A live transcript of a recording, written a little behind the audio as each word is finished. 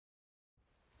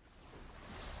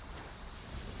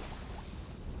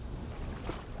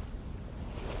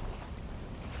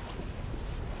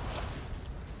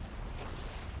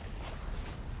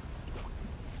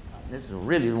this is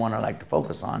really the one I like to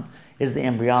focus on, is the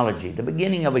embryology, the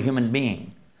beginning of a human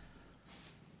being.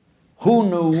 Who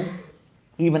knew,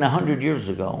 even 100 years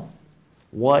ago,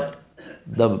 what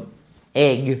the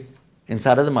egg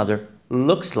inside of the mother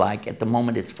looks like at the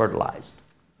moment it's fertilized?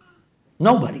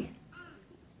 Nobody.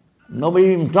 Nobody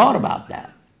even thought about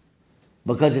that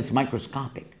because it's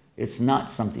microscopic. It's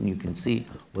not something you can see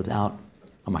without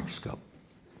a microscope.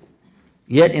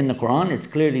 Yet in the Qur'an, it's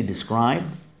clearly described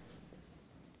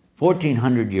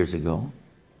 1400 years ago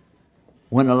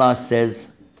when Allah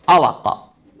says, alaqa,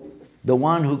 the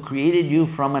one who created you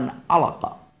from an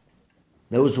alaqa.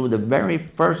 Those were the very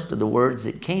first of the words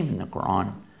that came in the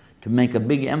Qur'an to make a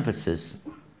big emphasis,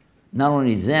 not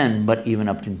only then, but even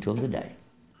up until today.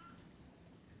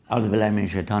 A'udhu billahi min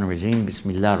shaitan rajim,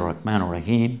 bismillah ar-Rahman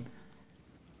ar-Rahim.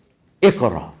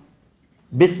 Iqra,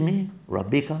 bismi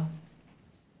rabbika,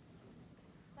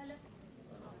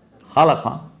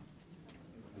 khalaqa,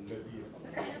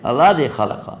 alladhi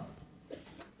khalaqa,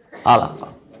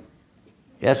 alaqa.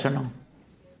 Yes or no?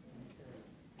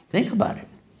 Think about it.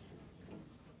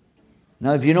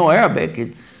 Now, if you know Arabic,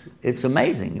 it's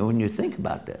amazing when you think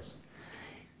about this.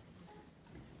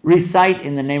 Recite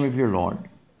in the name of your Lord,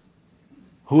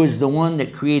 who is the one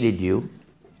that created you.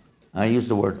 I use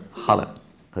the word khalaq,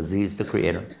 because he's the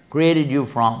creator. Created you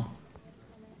from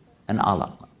an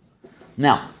alaq.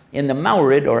 Now, in the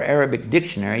Mawrid or Arabic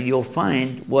dictionary, you'll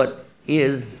find what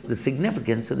is the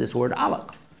significance of this word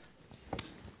alaq.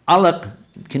 Alaq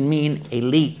can mean a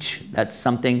leech. That's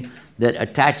something that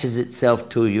attaches itself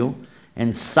to you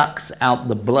and sucks out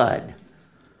the blood,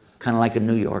 kind of like a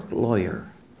New York lawyer.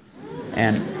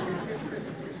 And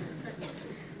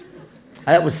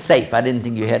that was safe. I didn't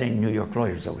think you had any New York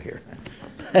lawyers over here.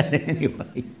 But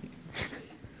anyway.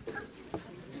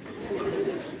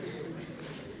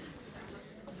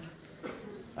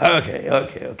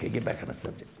 Okay, get back on the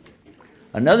subject.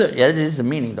 Another, yeah, it is a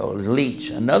meaning though, leech.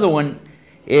 Another one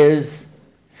is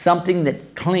something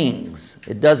that clings.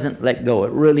 It doesn't let go.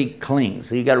 It really clings.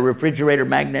 So you got a refrigerator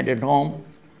magnet at home.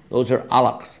 Those are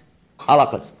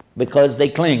alaqas, because they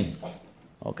cling.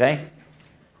 Okay?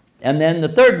 And then the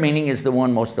third meaning is the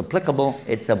one most applicable.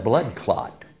 It's a blood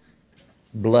clot.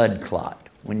 Blood clot.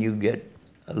 When you get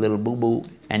a little boo-boo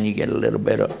and you get a little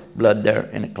bit of blood there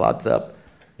and it clots up,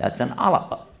 that's an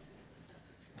alaqa.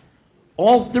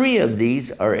 All three of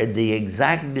these are the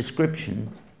exact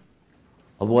description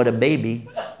of what a baby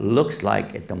looks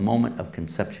like at the moment of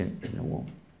conception in the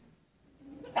womb.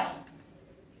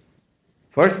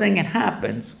 First thing that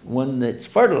happens when it's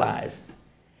fertilized,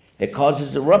 it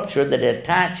causes a rupture that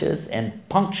attaches and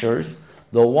punctures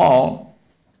the wall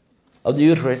of the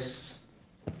uterus,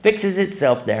 fixes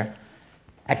itself there,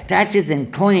 attaches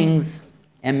and clings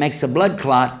and makes a blood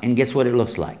clot, and guess what it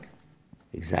looks like?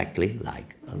 Exactly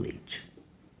like a leech.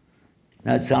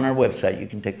 Now it's on our website. You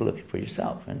can take a look for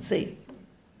yourself and see.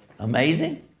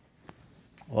 Amazing?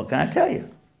 What can I tell you?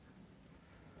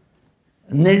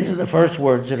 And these are the first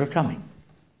words that are coming.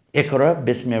 Iqra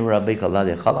bismi rabbika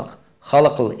alladhi khalaq,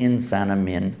 khalaqal insana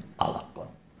min alaq.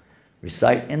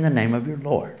 Recite in the name of your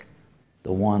Lord,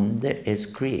 the one that has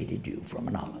created you from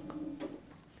an alaq.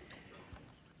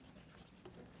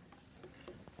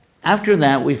 After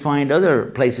that, we find other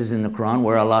places in the Quran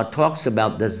where Allah talks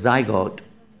about the zygote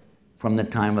from the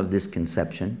time of this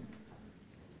conception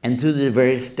and through the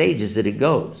various stages that it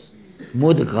goes.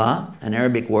 Mudgha, an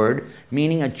Arabic word,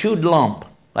 meaning a chewed lump,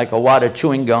 like a wad of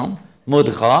chewing gum,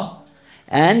 mudgha.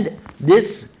 And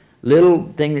this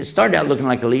little thing that started out looking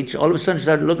like a leech, all of a sudden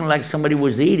started looking like somebody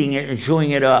was eating it and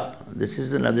chewing it up. This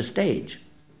is another stage.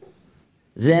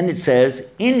 Then it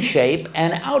says, in shape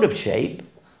and out of shape,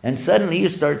 and suddenly you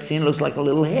start seeing it looks like a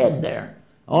little head there.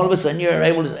 All of a sudden you're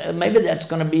able to say, maybe that's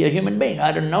going to be a human being,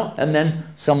 I don't know. And then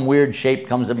some weird shape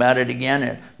comes about it again.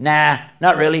 And, nah,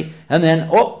 not really. And then,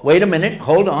 oh, wait a minute,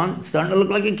 hold on. It's starting to look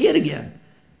like a kid again.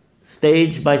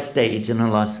 Stage by stage, and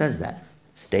Allah says that.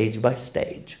 Stage by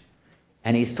stage.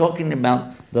 And He's talking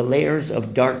about the layers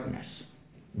of darkness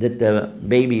that the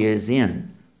baby is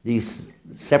in. These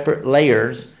separate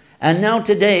layers. And now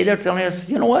today they're telling us,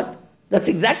 you know what? That's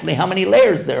exactly how many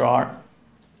layers there are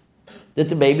that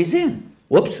the baby's in.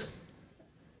 Whoops.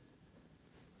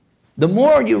 The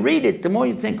more you read it, the more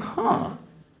you think,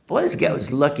 boy, this guy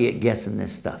was lucky at guessing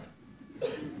this stuff.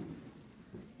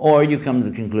 Or you come to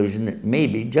the conclusion that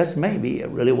maybe, just maybe, it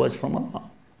really was from Allah.